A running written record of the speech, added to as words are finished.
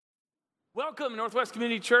Welcome, Northwest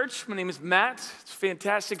Community Church. My name is Matt. It's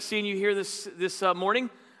fantastic seeing you here this morning.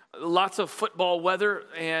 Lots of football weather,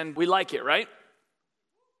 and we like it, right?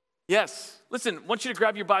 Yes. Listen, I want you to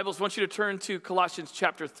grab your Bibles. I want you to turn to Colossians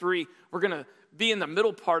chapter 3. We're going to be in the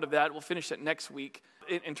middle part of that. We'll finish that next week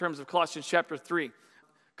in terms of Colossians chapter 3. A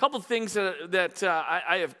couple things that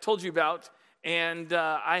I have told you about, and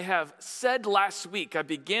I have said last week. I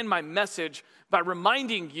began my message by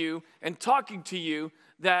reminding you and talking to you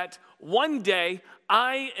that one day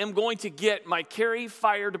I am going to get my Cary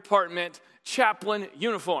Fire Department chaplain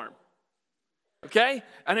uniform, okay?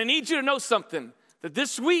 And I need you to know something, that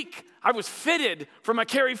this week I was fitted for my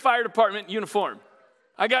Cary Fire Department uniform.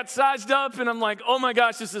 I got sized up and I'm like, oh my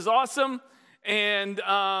gosh, this is awesome. And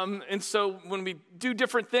so when we do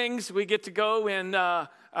different things, we get to go and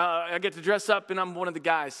I get to dress up and I'm one of the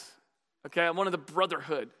guys, okay? I'm one of the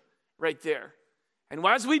brotherhood right there. And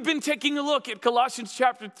as we've been taking a look at Colossians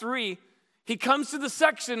chapter 3, he comes to the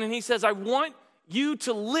section and he says, I want you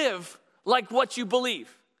to live like what you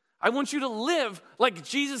believe. I want you to live like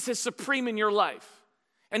Jesus is supreme in your life.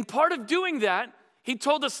 And part of doing that, he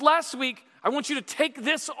told us last week, I want you to take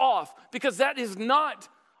this off because that is not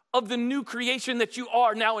of the new creation that you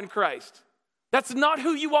are now in Christ. That's not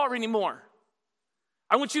who you are anymore.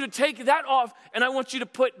 I want you to take that off and I want you to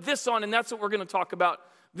put this on, and that's what we're going to talk about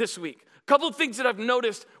this week. A couple of things that I've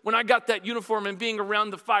noticed when I got that uniform and being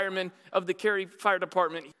around the firemen of the Cary Fire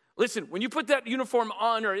Department. Listen, when you put that uniform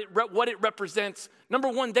on or what it represents, number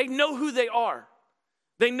one, they know who they are.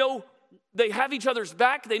 They know they have each other's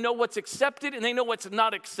back. They know what's accepted and they know what's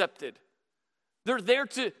not accepted. They're there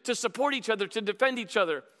to support each other, to defend each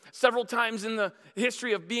other. Several times in the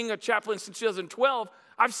history of being a chaplain since 2012,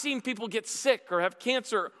 I've seen people get sick or have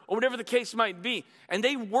cancer or whatever the case might be, and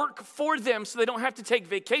they work for them so they don't have to take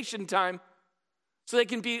vacation time so they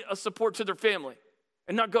can be a support to their family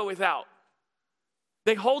and not go without.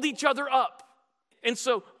 They hold each other up. And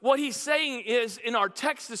so what he's saying is, in our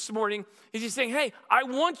text this morning, is he's saying, hey, I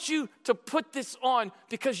want you to put this on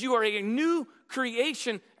because you are a new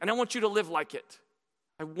creation, and I want you to live like it.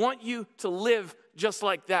 I want you to live just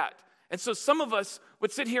like that. And so some of us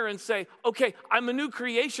would sit here and say, okay, I'm a new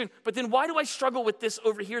creation, but then why do I struggle with this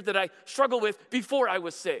over here that I struggled with before I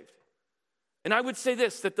was saved? And I would say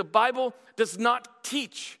this, that the Bible does not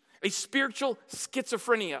teach a spiritual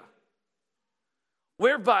schizophrenia,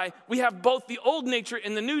 whereby we have both the old nature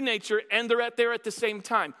and the new nature, and they're there at the same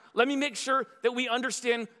time. Let me make sure that we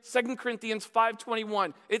understand 2 Corinthians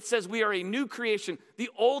 5:21. It says we are a new creation. The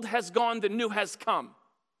old has gone, the new has come.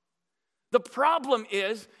 The problem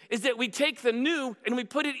is that we take the new and we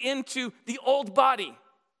put it into the old body.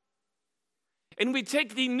 And we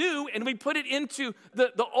take the new and we put it into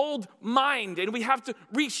the old mind, and we have to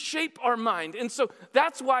reshape our mind. And so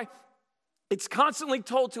that's why it's constantly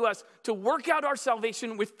told to us to work out our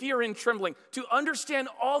salvation with fear and trembling, to understand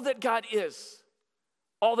all that God is.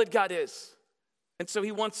 All that God is. And so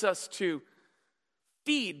he wants us to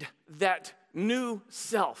feed that new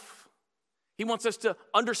self. He wants us to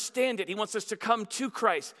understand it. He wants us to come to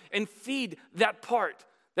Christ and feed that part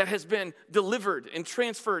that has been delivered and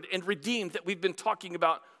transferred and redeemed that we've been talking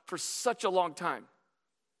about for such a long time.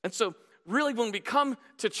 And so really when we come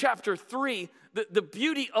to chapter 3, the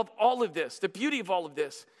beauty of all of this,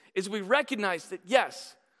 is we recognize that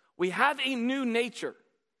yes, we have a new nature.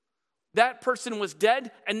 That person was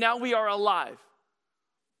dead and now we are alive.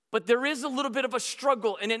 But there is a little bit of a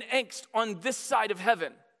struggle and an angst on this side of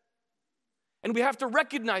heaven. And we have to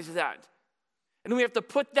recognize that. And we have to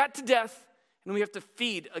put that to death, and we have to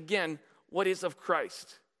feed, again, what is of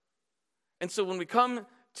Christ. And so when we come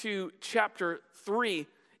to chapter 3,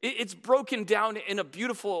 it's broken down in a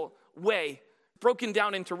beautiful way, broken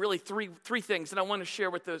down into really three things, and I want to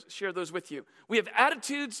share those with you. We have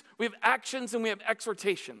attitudes, we have actions, and we have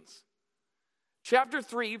exhortations. Chapter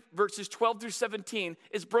 3, verses 12 through 17,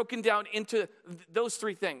 is broken down into those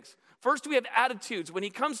three things. First, we have attitudes. When he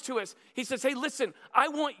comes to us, he says, hey, listen, I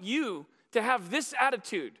want you to have this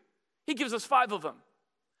attitude. He gives us 5 of them.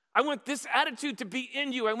 I want this attitude to be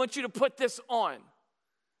in you. I want you to put this on.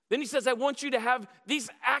 Then he says, I want you to have these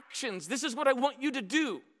actions. This is what I want you to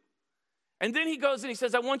do. And then he goes and he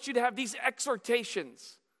says, I want you to have these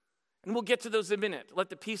exhortations. And we'll get to those in a minute. Let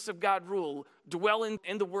the peace of God rule. Dwell in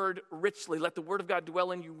the word richly. Let the word of God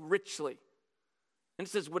dwell in you richly. And it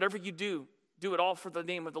says, whatever you do, do it all for the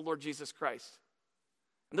name of the Lord Jesus Christ.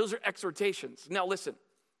 And those are exhortations. Now listen,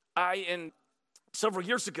 several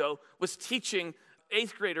years ago, was teaching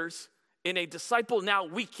 8th graders in a Disciple Now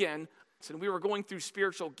weekend. And we were going through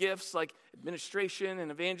spiritual gifts like administration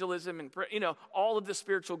and evangelism and, all of the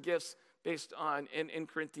spiritual gifts based on in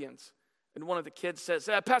Corinthians. And one of the kids says,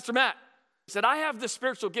 Pastor Matt, said, I have the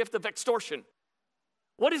spiritual gift of extortion.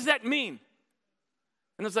 What does that mean?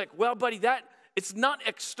 And I was like, well, buddy, it's not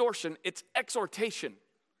extortion, it's exhortation.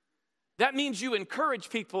 That means you encourage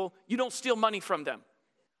people, you don't steal money from them.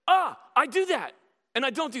 I do that, and I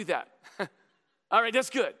don't do that. All right, that's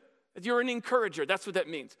good. You're an encourager, that's what that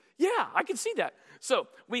means. Yeah, I can see that. So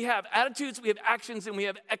we have attitudes, we have actions, and we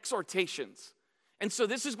have exhortations. And so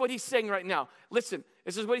this is what he's saying right now. Listen,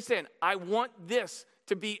 this is what he's saying. I want this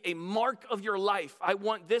to be a mark of your life. I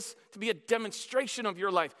want this to be a demonstration of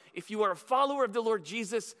your life. If you are a follower of the Lord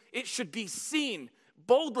Jesus, it should be seen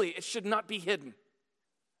boldly. It should not be hidden.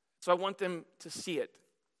 So I want them to see it.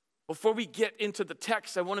 Before we get into the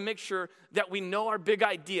text, I want to make sure that we know our big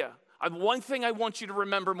idea. One thing I want you to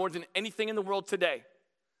remember more than anything in the world today,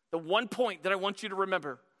 the one point that I want you to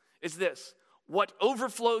remember is this: what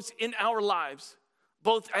overflows in our lives,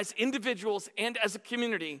 both as individuals and as a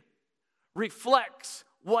community, reflects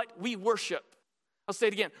what we worship. I'll say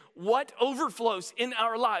it again. What overflows in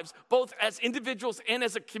our lives, both as individuals and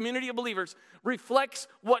as a community of believers, reflects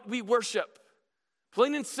what we worship.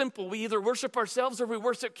 Plain and simple, we either worship ourselves or we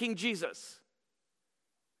worship King Jesus.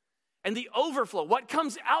 And the overflow, what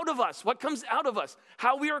comes out of us,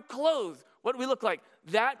 how we are clothed, what we look like,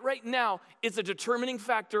 that right now is a determining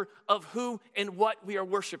factor of who and what we are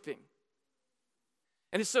worshiping.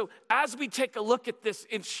 And so as we take a look at this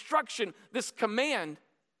instruction, this command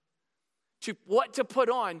to what to put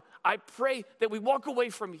on, I pray that we walk away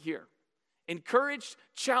from here encouraged,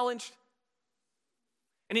 challenged,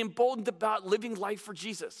 and emboldened about living life for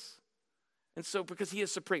Jesus. And so, because he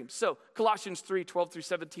is supreme. So, Colossians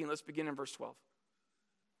 3:12-17, let's begin in verse 12.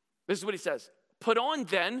 This is what he says. Put on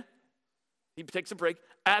then, he takes a break,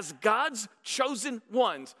 as God's chosen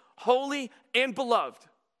ones, holy and beloved.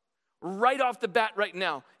 Right off the bat right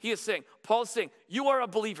now, Paul is saying, you are a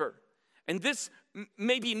believer. And this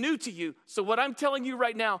may be new to you. So what I'm telling you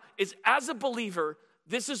right now is, as a believer,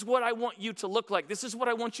 this is what I want you to look like. This is what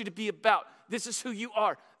I want you to be about. This is who you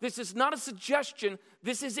are. This is not a suggestion.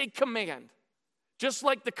 This is a command. Just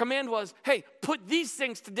like the command was, hey, put these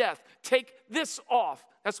things to death. Take this off.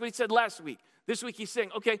 That's what he said last week. This week he's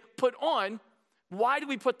saying, okay, put on. Why do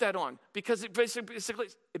we put that on? Because it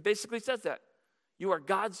basically says that. You are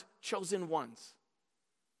God's chosen ones.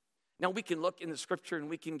 Now we can look in the scripture and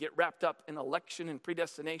we can get wrapped up in election and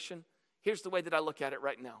predestination. Here's the way that I look at it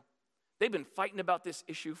right now. They've been fighting about this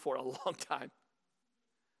issue for a long time.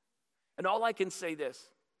 And all I can say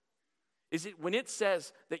this is when it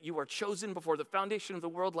says that you are chosen before the foundation of the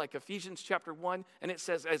world, like Ephesians chapter 1, and it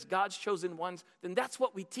says as God's chosen ones, then that's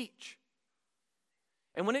what we teach.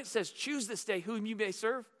 And when it says choose this day whom you may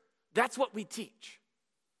serve, that's what we teach.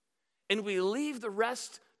 And we leave the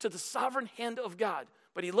rest to the sovereign hand of God.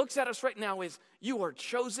 But he looks at us right now as you are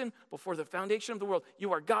chosen before the foundation of the world.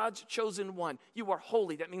 You are God's chosen one. You are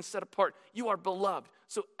holy. That means set apart. You are beloved.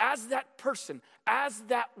 So as that person, as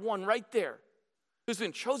that one right there, who's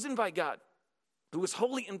been chosen by God, who is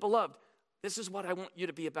holy and beloved, this is what I want you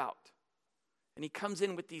to be about. And he comes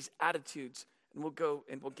in with these attitudes, and we'll go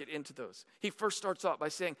and we'll get into those. He first starts off by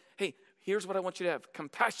saying, hey, here's what I want you to have: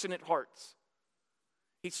 compassionate hearts.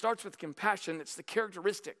 He starts with compassion. It's the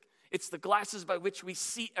characteristic. It's the glasses by which we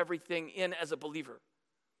see everything in as a believer.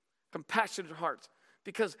 Compassionate hearts.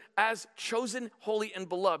 Because as chosen, holy, and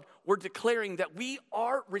beloved, we're declaring that we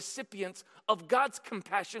are recipients of God's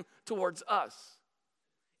compassion towards us.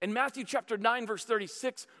 In Matthew chapter 9, verse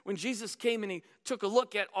 36, when Jesus came and he took a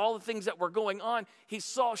look at all the things that were going on, he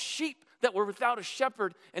saw sheep that were without a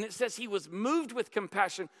shepherd, and it says he was moved with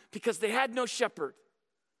compassion because they had no shepherd.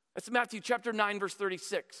 That's Matthew chapter 9, verse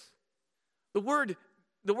 36. The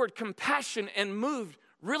word compassion and moved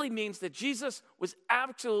really means that Jesus was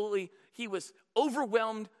he was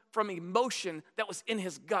overwhelmed from emotion that was in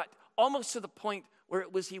his gut, almost to the point where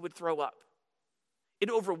he would throw up. It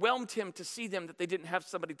overwhelmed him to see them that they didn't have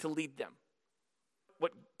somebody to lead them.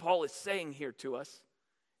 What Paul is saying here to us,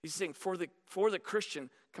 he's saying for the Christian,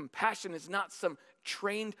 compassion is not some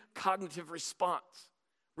trained cognitive response.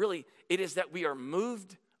 Really, it is that we are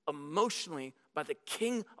moved emotionally by the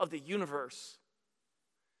King of the universe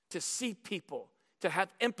to see people, to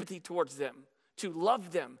have empathy towards them, to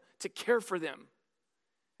love them, to care for them,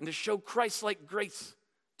 and to show Christ-like grace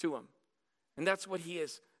to them. And that's what he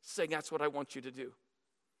is saying. That's what I want you to do.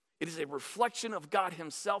 It is a reflection of God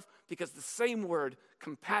himself, because the same word,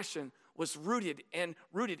 compassion, was rooted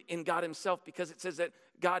in God himself, because it says that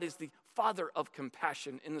God is the Father of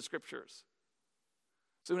compassion in the scriptures.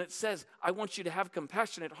 So when it says, I want you to have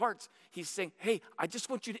compassionate hearts, he's saying, hey, I just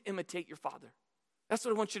want you to imitate your Father. That's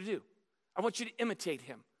what I want you to do. I want you to imitate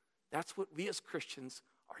him. That's what we as Christians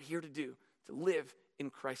are here to do, to live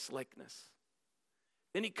in Christ's likeness.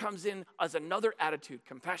 Then he comes in as another attitude,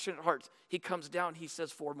 compassionate hearts. He comes down, he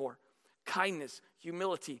says 4 more. Kindness,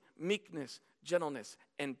 humility, meekness, gentleness,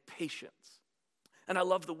 and patience. And I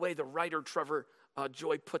love the way the writer Trevor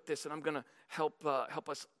Joy put this, and I'm going to help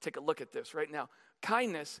us take a look at this right now.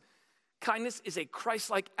 Kindness is a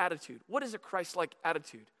Christ-like attitude. What is a Christ-like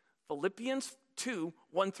attitude? Philippians 2,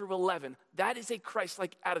 1 through 11. That is a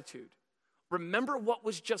Christ-like attitude. Remember what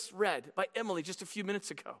was just read by Emily just a few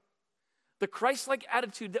minutes ago. The Christ-like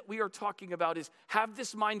attitude that we are talking about is have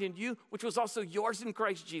this mind in you, which was also yours in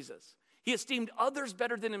Christ Jesus. He esteemed others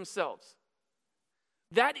better than themselves.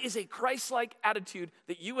 That is a Christ-like attitude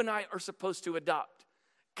that you and I are supposed to adopt.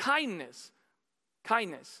 Kindness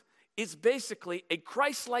is basically a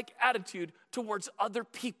Christ-like attitude towards other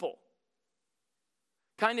people.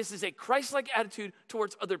 Kindness is a Christ-like attitude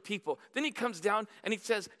towards other people. Then he comes down and he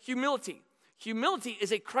says humility. Humility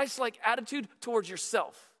is a Christ-like attitude towards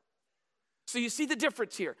yourself. So you see the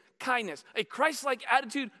difference here. Kindness, a Christ-like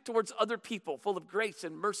attitude towards other people, full of grace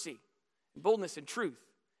and mercy, and boldness and truth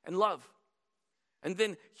and love. And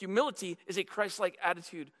then humility is a Christ-like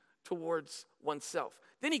attitude towards oneself.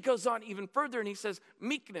 Then he goes on even further and he says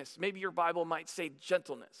meekness. Maybe your Bible might say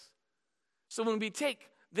gentleness. So when we take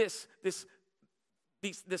this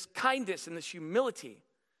kindness and this humility,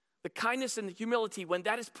 the kindness and the humility, when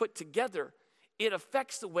that is put together, it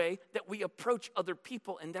affects the way that we approach other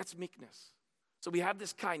people, and that's meekness. So we have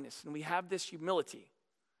this kindness and we have this humility,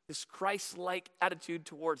 this Christ-like attitude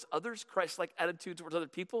towards others, Christ-like attitude towards other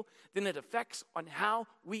people. Then it affects on how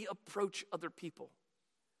we approach other people.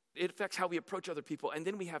 It affects how we approach other people. And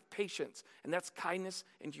then we have patience, and that's kindness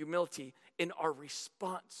and humility in our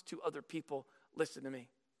response to other people. Listen to me.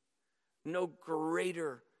 No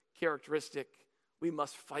greater characteristic we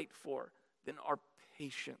must fight for than our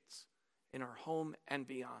patience in our home and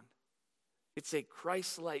beyond. It's a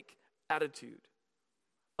Christ-like attitude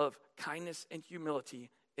of kindness and humility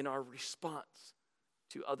in our response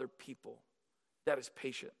to other people. That is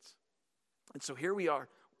patience. And so here we are.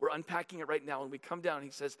 We're unpacking it right now, and we come down and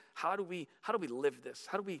he says, how do we live this?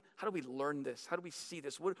 How do we learn this? How do we see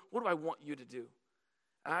this? What do I want you to do?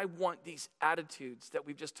 And I want these attitudes that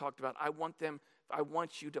we've just talked about. I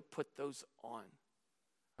want you to put those on.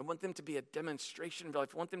 I want them to be a demonstration of life.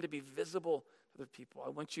 I want them to be visible to other people. I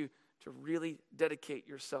want you to really dedicate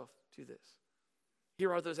yourself to this.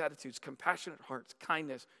 Here are those attitudes: compassionate hearts,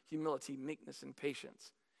 kindness, humility, meekness, and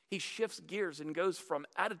patience. He shifts gears and goes from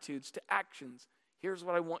attitudes to actions. Here's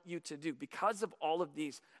what I want you to do. Because of all of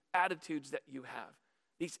these attitudes that you have,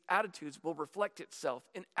 these attitudes will reflect itself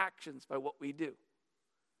in actions by what we do.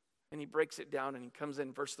 And he breaks it down and he comes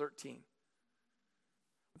in verse 13.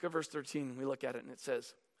 Look at verse 13 and we look at it and it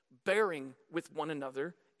says, bearing with one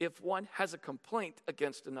another, if one has a complaint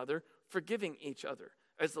against another, forgiving each other.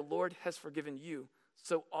 As the Lord has forgiven you,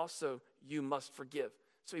 so also you must forgive.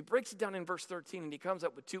 So he breaks it down in verse 13 and he comes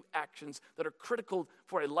up with 2 actions that are critical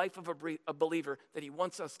for a life of a believer that he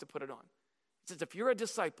wants us to put it on. He says, if you're a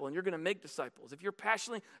disciple and you're going to make disciples, if you're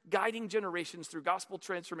passionately guiding generations through gospel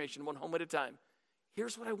transformation one home at a time,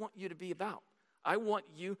 here's what I want you to be about. I want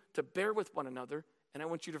you to bear with one another, and I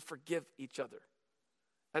want you to forgive each other.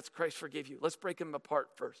 That's Christ forgave you. Let's break them apart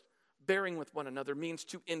first. Bearing with one another means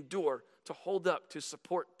to endure, to hold up, to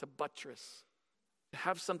support, to buttress, to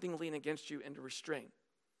have something lean against you and to restrain.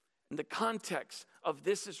 And the context of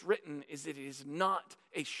this is written is that it is not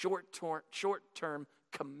a short-term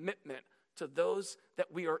commitment to those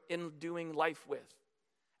that we are in doing life with.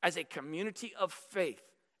 As a community of faith,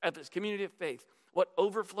 what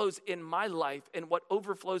overflows in my life and what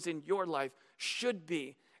overflows in your life should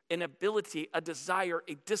be an ability, a desire,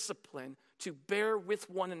 a discipline to bear with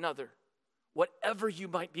one another, whatever you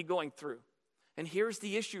might be going through. And here's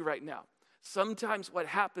the issue right now. Sometimes what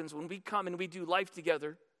happens when we come and we do life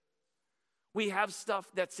together, we have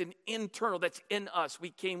stuff that's internal, that's in us. We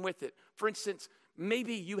came with it. For instance,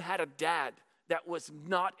 maybe you had a dad that was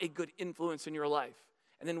not a good influence in your life.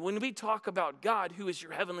 And then when we talk about God, who is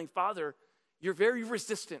your heavenly Father, you're very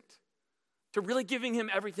resistant to really giving him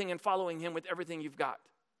everything and following him with everything you've got.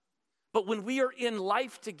 But when we are in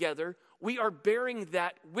life together, we are bearing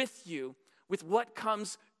that with you, with what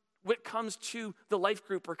comes to the life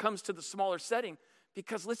group or comes to the smaller setting.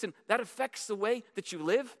 Because listen, that affects the way that you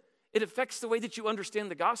live. It affects the way that you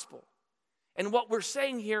understand the gospel. And what we're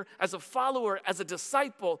saying here as a follower, as a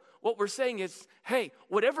disciple, what we're saying is, hey,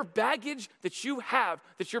 whatever baggage that you have,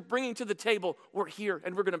 that you're bringing to the table, we're here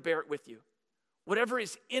and we're going to bear it with you. Whatever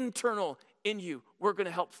is internal in you, we're going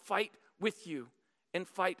to help fight with you and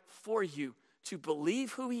fight for you to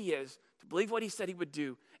believe who he is, to believe what he said he would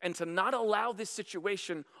do, and to not allow this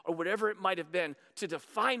situation or whatever it might have been to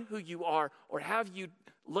define who you are or have you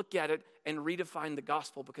look at it and redefine the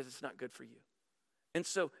gospel because it's not good for you. And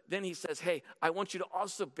so then he says, hey, I want you to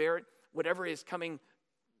also bear it, whatever is coming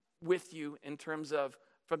with you in terms of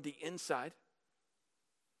from the inside.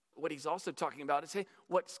 What he's also talking about is, hey,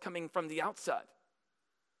 what's coming from the outside?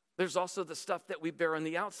 There's also the stuff that we bear on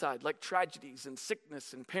the outside, like tragedies and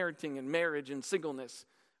sickness and parenting and marriage and singleness,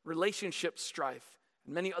 relationship strife,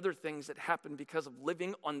 and many other things that happen because of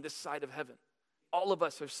living on this side of heaven. All of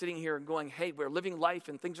us are sitting here and going, hey, we're living life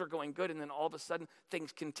and things are going good, and then all of a sudden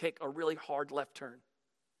things can take a really hard left turn.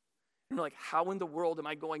 And we're like, how in the world am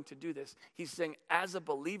I going to do this? He's saying, as a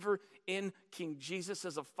believer in King Jesus,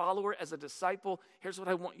 as a follower, as a disciple, here's what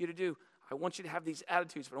I want you to do. I want you to have these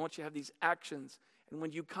attitudes, but I want you to have these actions. And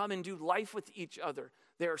when you come and do life with each other,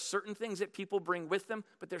 there are certain things that people bring with them,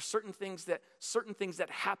 but there's certain things that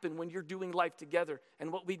happen when you're doing life together.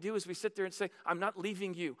 And what we do is we sit there and say, I'm not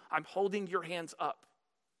leaving you. I'm holding your hands up.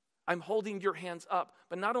 I'm holding your hands up.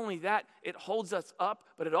 But not only that, it holds us up,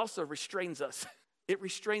 but it also restrains us. It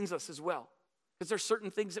restrains us as well. Because there's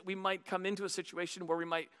certain things that we might come into a situation where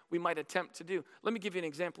we might attempt to do. Let me give you an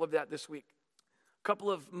example of that this week. A couple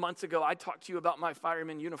of months ago, I talked to you about my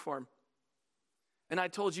fireman uniform. And I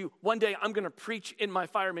told you, one day I'm going to preach in my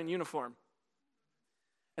fireman uniform.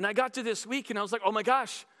 And I got to this week and I was like, oh my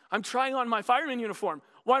gosh, I'm trying on my fireman uniform.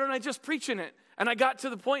 Why don't I just preach in it? And I got to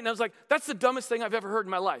the point and I was like, that's the dumbest thing I've ever heard in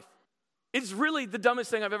my life. It's really the dumbest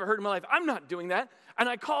thing I've ever heard in my life. I'm not doing that. And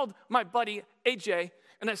I called my buddy, AJ,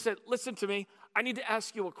 and I said, listen to me. I need to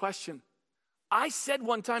ask you a question. I said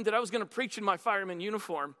one time that I was going to preach in my fireman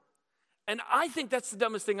uniform, and I think that's the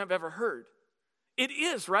dumbest thing I've ever heard. It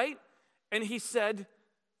is, right? And he said,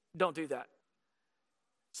 don't do that.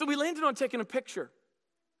 So we landed on taking a picture.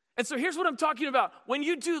 And so here's what I'm talking about. When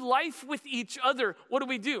you do life with each other, what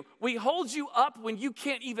do? We hold you up when you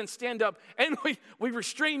can't even stand up, and we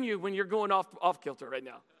restrain you when you're going off kilter right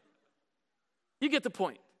now. You get the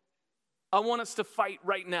point. I want us to fight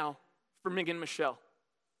right now for Ming and Michelle.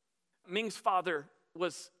 Ming's father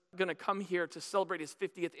was going to come here to celebrate his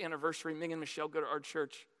 50th anniversary. Ming and Michelle go to our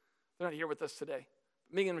church. They're not here with us today.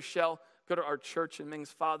 Ming and Michelle go to our church, and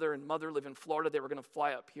Ming's father and mother live in Florida. They were going to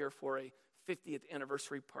fly up here for a 50th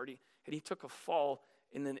anniversary party, and he took a fall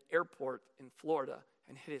in an airport in Florida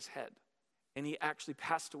and hit his head, and he actually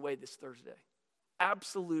passed away this Thursday.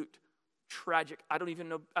 Absolute tragic. I don't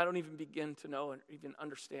even begin to know and even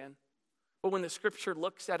understand. But when the scripture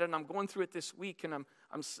looks at it, and I'm going through it this week, and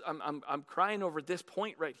I'm crying over this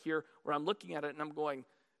point right here, where I'm looking at it and I'm going,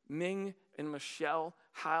 Ming and Michelle,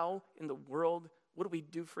 how in the world? What do we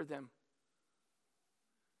do for them?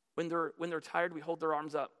 When they're tired, we hold their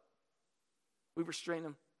arms up. We restrain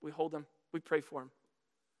them. We hold them. We pray for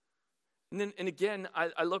them. And again,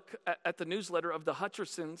 I look at the newsletter of the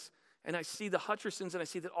Hutchersons, and I see the Hutchersons, and I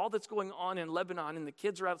see that all that's going on in Lebanon, and the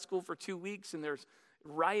kids are out of school for 2 weeks, and there's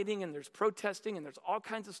rioting, and there's protesting, and there's all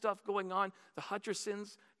kinds of stuff going on. The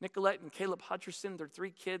Hutchersons, Nicolette and Caleb Hutcherson, their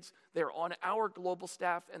 3 kids, they're on our global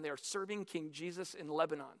staff, and they're serving King Jesus in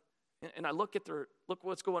Lebanon. And I look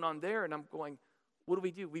what's going on there, and I'm going, what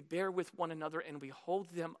do? We bear with one another, and we hold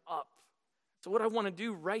them up. So what I want to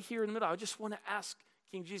do right here in the middle, I just want to ask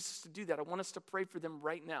King Jesus to do that. I want us to pray for them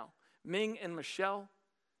right now. Ming and Michelle,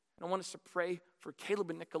 and I want us to pray for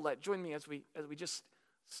Caleb and Nicolette. Join me as we just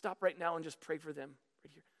stop right now and just pray for them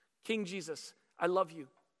right here. King Jesus, I love you.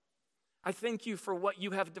 I thank you for what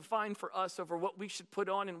you have defined for us over what we should put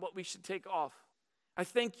on and what we should take off. I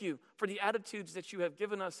thank you for the attitudes that you have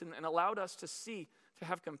given us and allowed us to see, to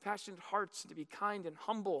have compassionate hearts, to be kind and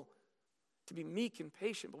humble, to be meek and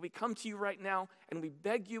patient. But we come to you right now and we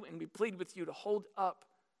beg you and we plead with you to hold up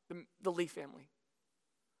the Lee family.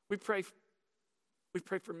 We pray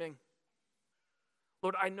for Ming.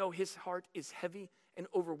 Lord, I know his heart is heavy and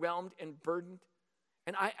overwhelmed and burdened.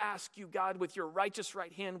 And I ask you, God, with your righteous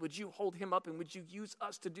right hand, would you hold him up and would you use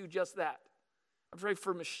us to do just that? I pray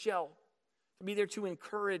for Michelle to be there to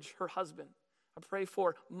encourage her husband. I pray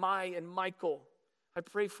for Mai and Michael. I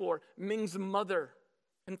pray for Ming's mother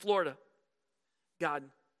in Florida. God,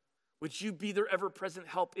 would you be their ever-present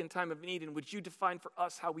help in time of need, and would you define for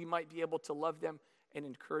us how we might be able to love them and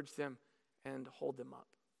encourage them and hold them up?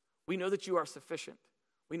 We know that you are sufficient.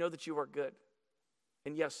 We know that you are good.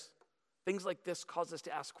 And yes, things like this cause us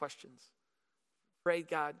to ask questions. Pray,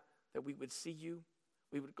 God, that we would see you,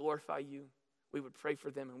 we would glorify you, we would pray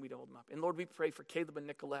for them, and we'd hold them up. And Lord, we pray for Caleb and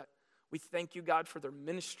Nicolette. We thank you, God, for their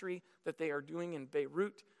ministry that they are doing in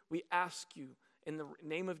Beirut. We ask you in the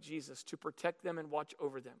name of Jesus to protect them and watch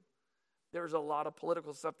over them. There's a lot of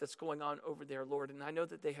political stuff that's going on over there, Lord, and I know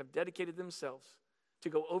that they have dedicated themselves to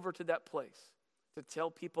go over to that place to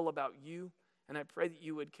tell people about you. And I pray that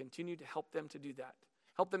you would continue to help them to do that.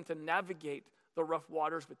 Help them to navigate the rough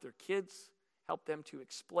waters with their kids. Help them to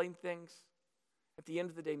explain things. At the end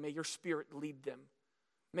of the day, may your Spirit lead them.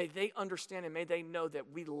 May they understand and may they know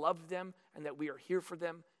that we love them and that we are here for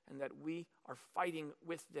them and that we are fighting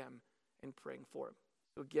with them and praying for them.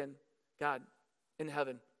 So again, God in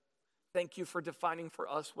heaven, thank you for defining for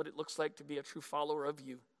us what it looks like to be a true follower of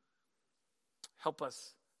you. Help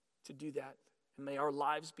us to do that. And may our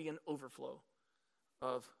lives be an overflow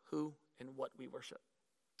of who and what we worship.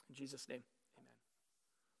 In Jesus' name, amen.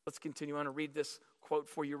 Let's continue on and read this quote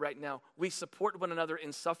for you right now. We support one another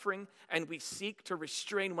in suffering, and we seek to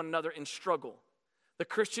restrain one another in struggle. The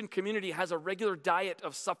Christian community has a regular diet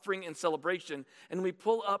of suffering and celebration, and we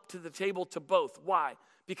pull up to the table to both. Why?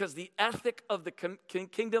 Because the ethic of the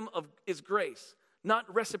kingdom is grace,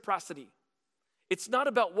 not reciprocity. It's not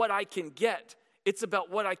about what I can get. It's about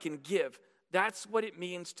what I can give. That's what it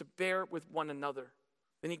means to bear with one another.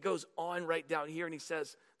 Then he goes on right down here and he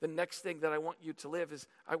says, the next thing that I want you to live is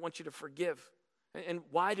I want you to forgive. And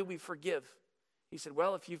why do we forgive? He said,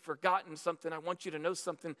 well, if you've forgotten something, I want you to know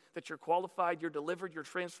something, that you're qualified, you're delivered, you're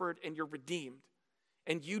transferred, and you're redeemed.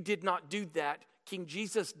 And you did not do that. King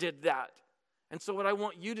Jesus did that. And so what I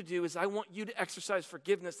want you to do is I want you to exercise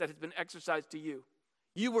forgiveness that has been exercised to you.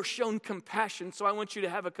 You were shown compassion, so I want you to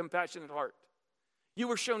have a compassionate heart. You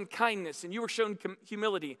were shown kindness, and you were shown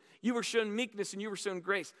humility. You were shown meekness, and you were shown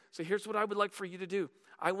grace. So here's what I would like for you to do.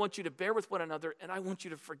 I want you to bear with one another, and I want you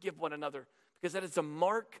to forgive one another, because that is a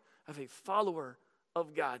mark of a follower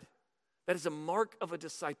of God. That is a mark of a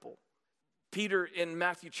disciple. Peter in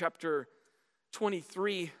Matthew chapter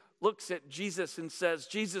 23 looks at Jesus and says,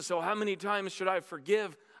 Jesus, oh, how many times should I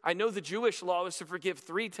forgive? I know the Jewish law is to forgive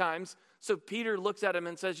 3 times. So Peter looks at him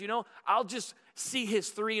and says, I'll just see his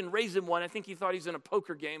 3 and raise him 1. I think he thought he's in a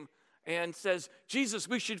poker game. And says, Jesus,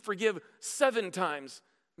 we should forgive 7 times.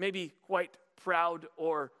 Maybe quite proud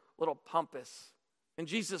or a little pompous. And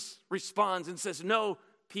Jesus responds and says, no,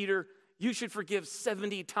 Peter, you should forgive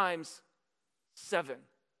 70 times 7.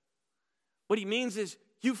 What he means is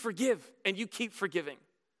you forgive and you keep forgiving.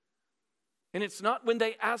 And it's not when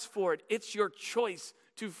they ask for it. It's your choice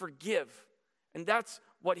to forgive. And that's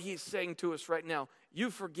what he's saying to us right now. You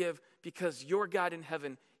forgive because your God in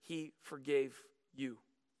heaven, he forgave you.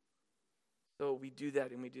 So we do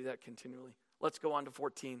that and we do that continually. Let's go on to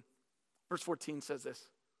 14. Verse 14 says this.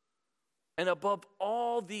 And above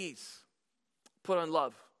all these, put on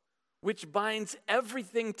love, which binds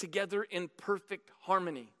everything together in perfect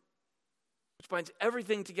harmony. Which binds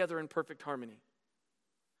everything together in perfect harmony.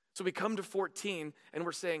 So we come to 14 and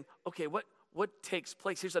we're saying, okay, what takes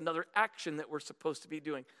place? Here's another action that we're supposed to be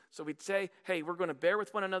doing. So we'd say, hey, we're going to bear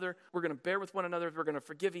with one another. We're going to bear with one another. We're going to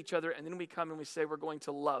forgive each other. And then we come and we say we're going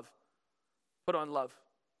to love. Put on love.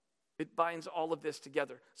 It binds all of this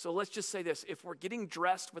together. So let's just say this. If we're getting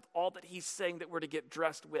dressed with all that he's saying that we're to get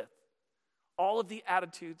dressed with, all of the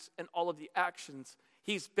attitudes and all of the actions,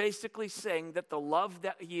 he's basically saying that the love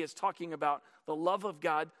that he is talking about, the love of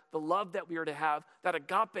God, the love that we are to have, that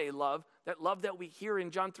agape love, that love that we hear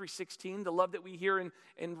in John 3:16, the love that we hear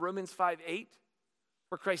in Romans 5:8,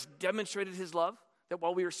 where Christ demonstrated his love, that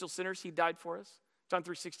while we were still sinners, he died for us. John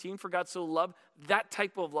 3:16, for God so loved, that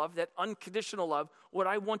type of love, that unconditional love. What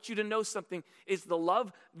I want you to know something is the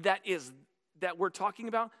love that we're talking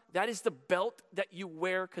about, that is the belt that you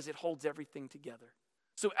wear because it holds everything together.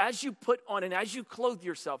 So as you put on and as you clothe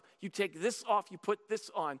yourself, you take this off, you put this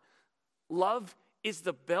on. Love is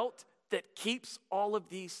the belt that keeps all of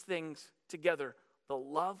these things together. The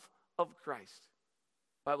love of Christ.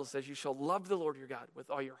 The Bible says you shall love the Lord your God with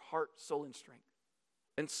all your heart, soul, and strength.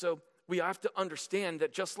 And so we have to understand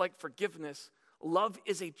that just like forgiveness, love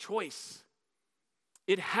is a choice.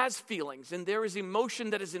 It has feelings and there is emotion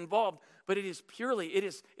that is involved, but it is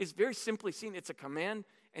very simply seen. It's a command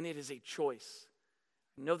and it is a choice.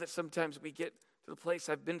 I know that sometimes we get to the place,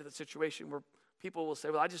 I've been to the situation where people will say,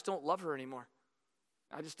 well, I just don't love her anymore.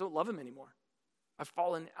 I just don't love him anymore. I've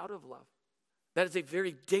fallen out of love. That is a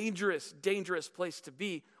very dangerous, dangerous place to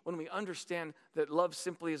be when we understand that love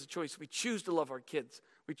simply is a choice. We choose to love our kids.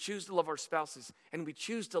 We choose to love our spouses. And we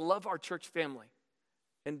choose to love our church family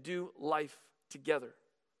and do life together.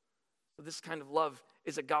 So this kind of love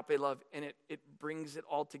is agape love, and it brings it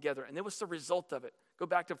all together. And then what's the result of it? Go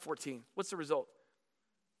back to 14. What's the result?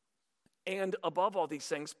 And above all these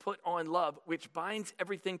things, put on love, which binds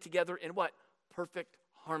everything together in what? Perfect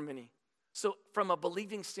harmony. So from a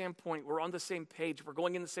believing standpoint, we're on the same page. We're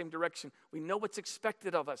going in the same direction. We know what's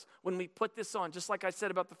expected of us. When we put this on, just like I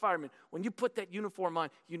said about the firemen, when you put that uniform on,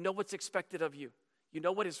 you know what's expected of you. You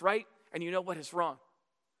know what is right and you know what is wrong.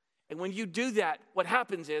 And when you do that, what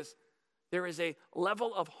happens is there is a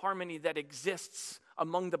level of harmony that exists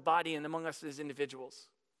among the body and among us as individuals.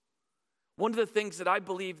 One of the things that I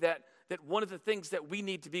believe that one of the things that we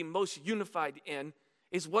need to be most unified in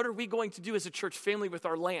is, what are we going to do as a church family with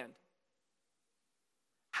our land?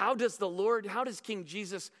 How does King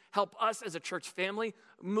Jesus help us as a church family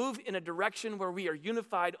move in a direction where we are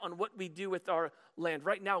unified on what we do with our land?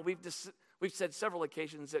 Right now, we've said several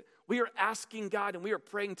occasions that we are asking God and we are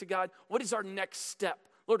praying to God, what is our next step?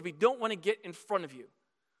 Lord, we don't want to get in front of you.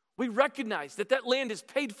 We recognize that land is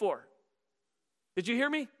paid for. Did you hear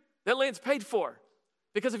me? That land's paid for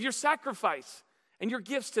because of your sacrifice and your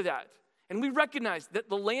gifts to that. And we recognize that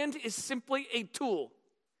the land is simply a tool.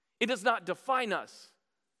 It does not define us.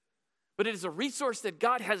 But it is a resource that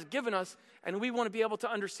God has given us, and we want to be able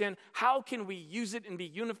to understand how can we use it and be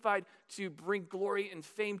unified to bring glory and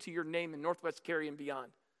fame to your name in Northwest Cary and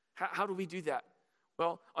beyond. How do we do that?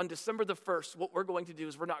 Well, on December the 1st, what we're going to do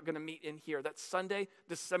is we're not going to meet in here. That's Sunday,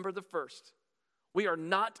 December the 1st. We are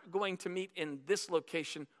not going to meet in this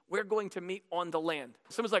location. We're going to meet on the land.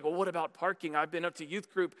 Someone's like, well, what about parking? I've been up to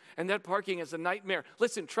youth group, and that parking is a nightmare.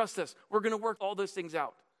 Listen, trust us. We're going to work all those things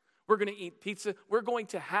out. We're going to eat pizza. We're going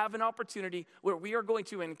to have an opportunity where we are going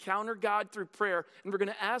to encounter God through prayer, and we're going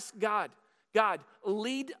to ask God,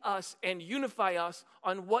 lead us and unify us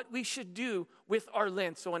on what we should do with our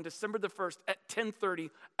land. So on December the 1st at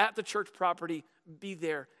 10:30 at the church property, be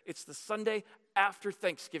there. It's the Sunday after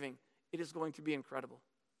Thanksgiving. It is going to be incredible.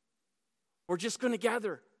 We're just going to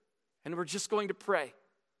gather, and we're just going to pray.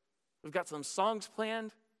 We've got some songs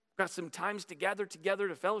planned. We've got some times to gather together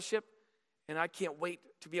to fellowship. And I can't wait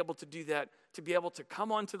to be able to do that, to be able to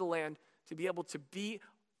come onto the land, to be able to be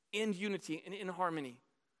in unity and in harmony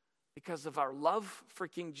because of our love for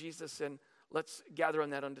King Jesus. And let's gather on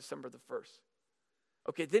that on December the 1st.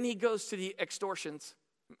 Okay, then he goes to the extortions.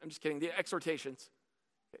 I'm just kidding, the exhortations.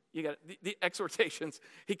 You got it, the exhortations.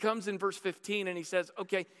 He comes in verse 15 and he says,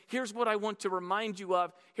 okay, here's what I want to remind you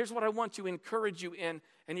of. Here's what I want to encourage you in.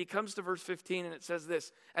 And he comes to verse 15 and it says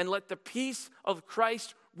this, and let the peace of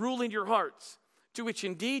Christ rule in your hearts, to which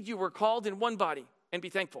indeed you were called in one body, and be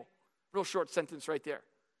thankful. Real short sentence right there.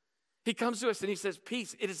 He comes to us and he says,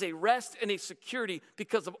 peace. It is a rest and a security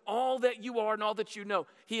because of all that you are and all that you know.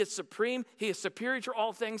 He is supreme. He is superior to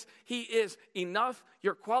all things. He is enough.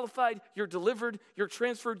 You're qualified. You're delivered. You're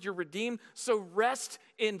transferred. You're redeemed. So rest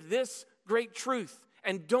in this great truth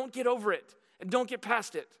and don't get over it and don't get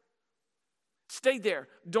past it. Stay there.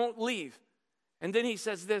 Don't leave. And then he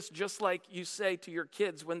says this, just like you say to your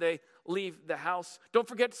kids when they leave the house, don't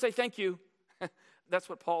forget to say thank you. That's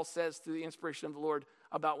what Paul says through the inspiration of the Lord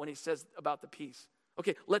about when he says about the peace.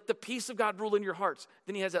 Okay, let the peace of God rule in your hearts.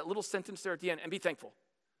 Then he has that little sentence there at the end, and be thankful.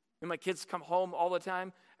 And my kids come home all the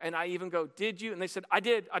time, and I even go, did you? And they said, I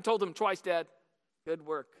did. I told them twice, Dad. Good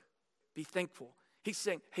work. Be thankful. He's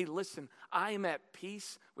saying, hey, listen, I am at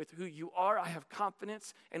peace with who you are. I have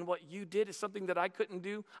confidence in what you did is something that I couldn't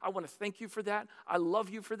do. I want to thank you for that. I love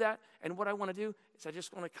you for that. And what I want to do is I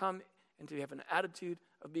just want to come and to have an attitude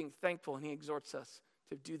of being thankful. And he exhorts us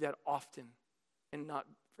to do that often and not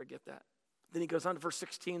forget that. Then he goes on to verse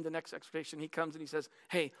 16, the next exhortation. He comes and he says,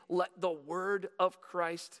 hey, let the word of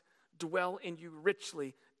Christ dwell in you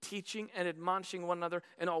richly, teaching and admonishing one another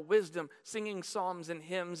in all wisdom, singing psalms and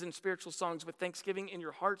hymns and spiritual songs with thanksgiving in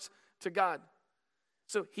your hearts to God.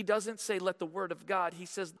 So he doesn't say let the word of God. He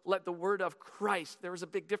says let the word of Christ. There is a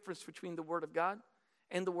big difference between the word of God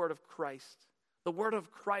and the word of Christ. The word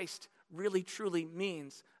of Christ really truly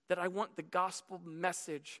means that I want the gospel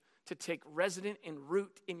message to take resident and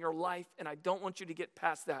root in your life, and I don't want you to get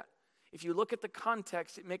past that. If you look at the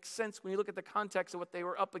context, it makes sense when you look at the context of what they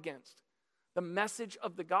were up against. The message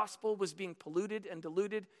of the gospel was being polluted and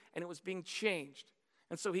diluted, and it was being changed.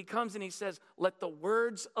 And so he comes and he says, let the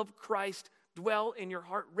words of Christ dwell in your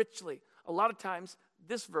heart richly. A lot of times,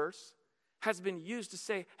 this verse has been used to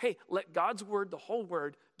say, hey, let God's word, the whole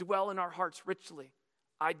word, dwell in our hearts richly.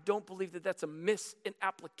 I don't believe that that's a miss in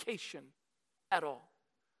application at all.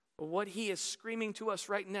 But what he is screaming to us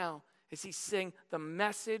right now is he's saying the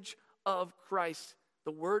message of Christ,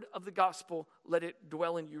 the word of the gospel, let it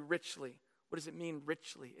dwell in you richly. What does it mean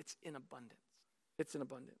richly? It's in abundance. It's in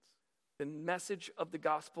abundance. The message of the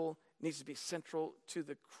gospel needs to be central to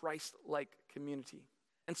the Christ-like community.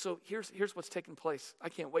 And so here's what's taking place. I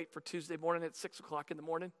can't wait for Tuesday morning at 6 o'clock in the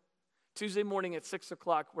morning. Tuesday morning at 6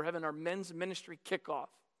 o'clock, we're having our men's ministry kickoff.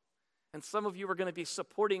 And some of you are going to be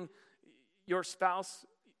supporting your spouse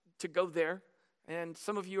to go there. And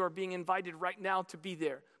some of you are being invited right now to be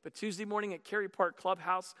there. But Tuesday morning at Cary Park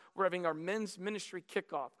Clubhouse, we're having our men's ministry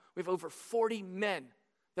kickoff. We have over 40 men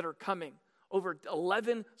that are coming, over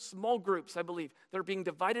 11 small groups, I believe, that are being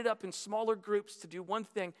divided up in smaller groups to do one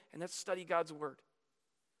thing, and that's study God's word.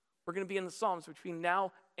 We're going to be in the Psalms between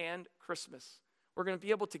now and Christmas. We're going to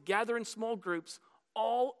be able to gather in small groups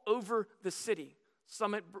all over the city,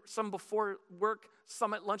 some before work,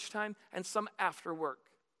 some at lunchtime, and some after work.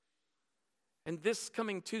 And this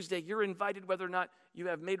coming Tuesday, you're invited whether or not you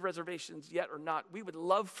have made reservations yet or not. We would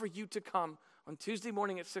love for you to come on Tuesday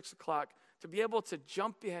morning at 6 o'clock to be able to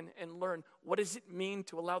jump in and learn what does it mean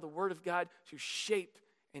to allow the Word of God to shape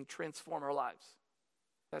and transform our lives.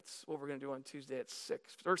 That's what we're going to do on Tuesday at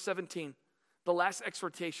 6. Verse 17, the last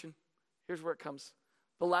exhortation. Here's where it comes.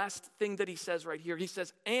 The last thing that he says right here, he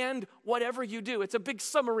says, and whatever you do. It's a big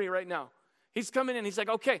summary right now. He's coming in, he's like,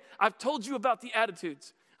 okay, I've told you about the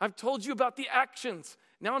attitudes. I've told you about the actions.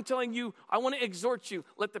 Now I'm telling you, I want to exhort you.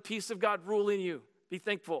 Let the peace of God rule in you. Be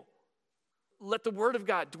thankful. Let the word of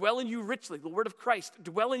God dwell in you richly. The word of Christ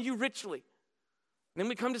dwell in you richly. And then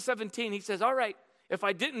we come to 17. He says, all right, if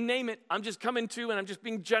I didn't name it, I'm just coming to and I'm just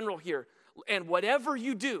being general here. And whatever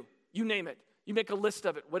you do, you name it. You make a list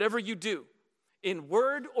of it. Whatever you do, in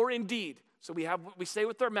word or in deed. So we have what we say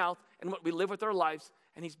with our mouth and what we live with our lives.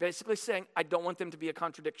 And he's basically saying, I don't want them to be a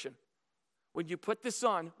contradiction. When you put this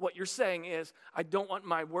on, what you're saying is, I don't want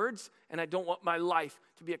my words and I don't want my life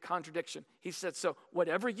to be a contradiction. He said, so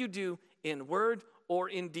whatever you do in word or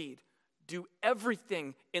in deed, do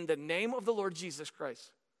everything in the name of the Lord Jesus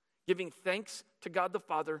Christ, giving thanks to God the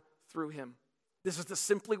Father through him. This is the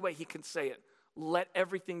simply way he can say it. Let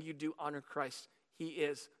everything you do honor Christ. He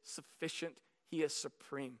is sufficient. He is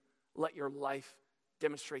supreme. Let your life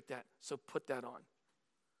demonstrate that. So put that on.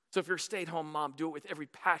 So if you're a stay-at-home mom, do it with every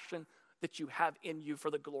passion that you have in you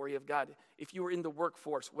for the glory of God. If you are in the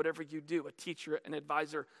workforce, whatever you do, a teacher, an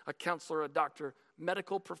advisor, a counselor, a doctor,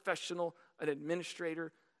 medical professional, an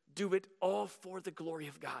administrator, do it all for the glory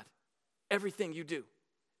of God. Everything you do,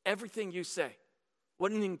 everything you say.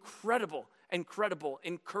 What an incredible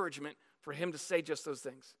encouragement for him to say just those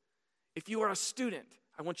things. If you are a student,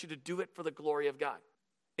 I want you to do it for the glory of God.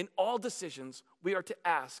 In all decisions, we are to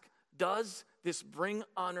ask, does this bring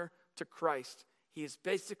honor to Christ? He is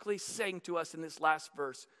basically saying to us in this last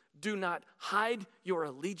verse, do not hide your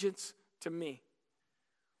allegiance to me.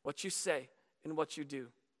 What you say and what you do,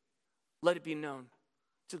 let it be known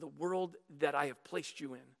to the world that I have placed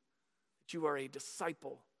you in, that you are a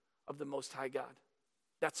disciple of the Most High God.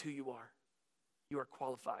 That's who you are. You are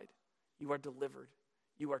qualified. You are delivered.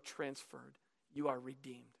 You are transferred. You are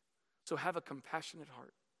redeemed. So have a compassionate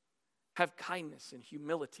heart. Have kindness and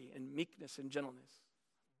humility and meekness and gentleness.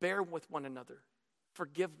 Bear with one another.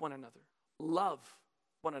 Forgive one another. Love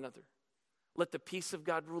one another. Let the peace of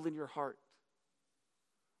God rule in your heart.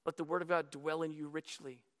 Let the word of God dwell in you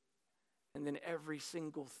richly. And then every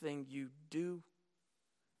single thing you do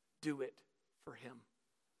it for him.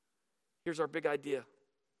 Here's our big idea.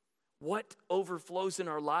 What overflows in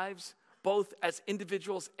our lives, both as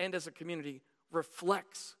individuals and as a community,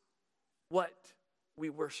 reflects what we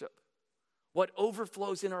worship. What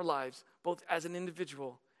overflows in our lives, both as an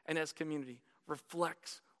individual and as community,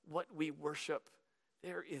 reflects what we worship.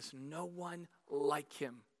 There is no one like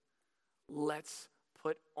him. Let's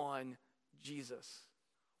put on Jesus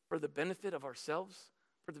for the benefit of ourselves,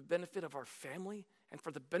 for the benefit of our family, and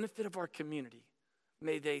for the benefit of our community.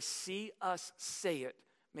 May they see us say it.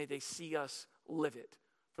 May they see us live it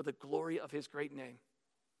for the glory of his great name.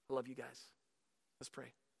 I love you guys. Let's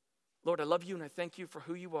pray. Lord, I love you and I thank you for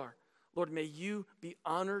who you are. Lord, may you be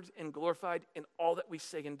honored and glorified in all that we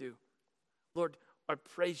say and do. Lord, I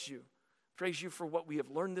praise you. Praise you for what we have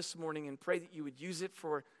learned this morning and pray that you would use it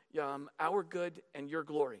for our good and your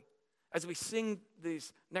glory. As we sing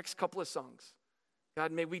these next couple of songs,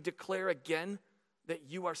 God, may we declare again that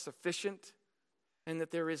you are sufficient and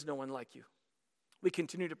that there is no one like you. We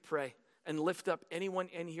continue to pray and lift up anyone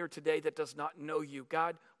in here today that does not know you.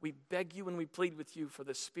 God, we beg you and we plead with you for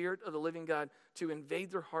the Spirit of the living God to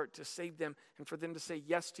invade their heart, to save them, and for them to say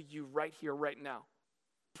yes to you right here, right now.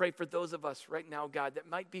 Pray for those of us right now, God, that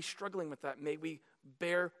might be struggling with that. May we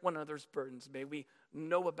bear one another's burdens. May we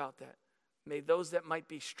know about that. May those that might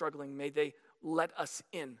be struggling, may they let us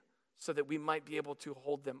in so that we might be able to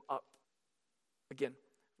hold them up. Again,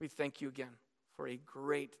 we thank you again for a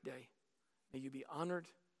great day. May you be honored.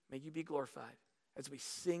 May you be glorified as we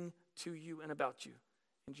sing to you and about you.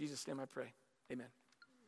 In Jesus' name I pray. Amen.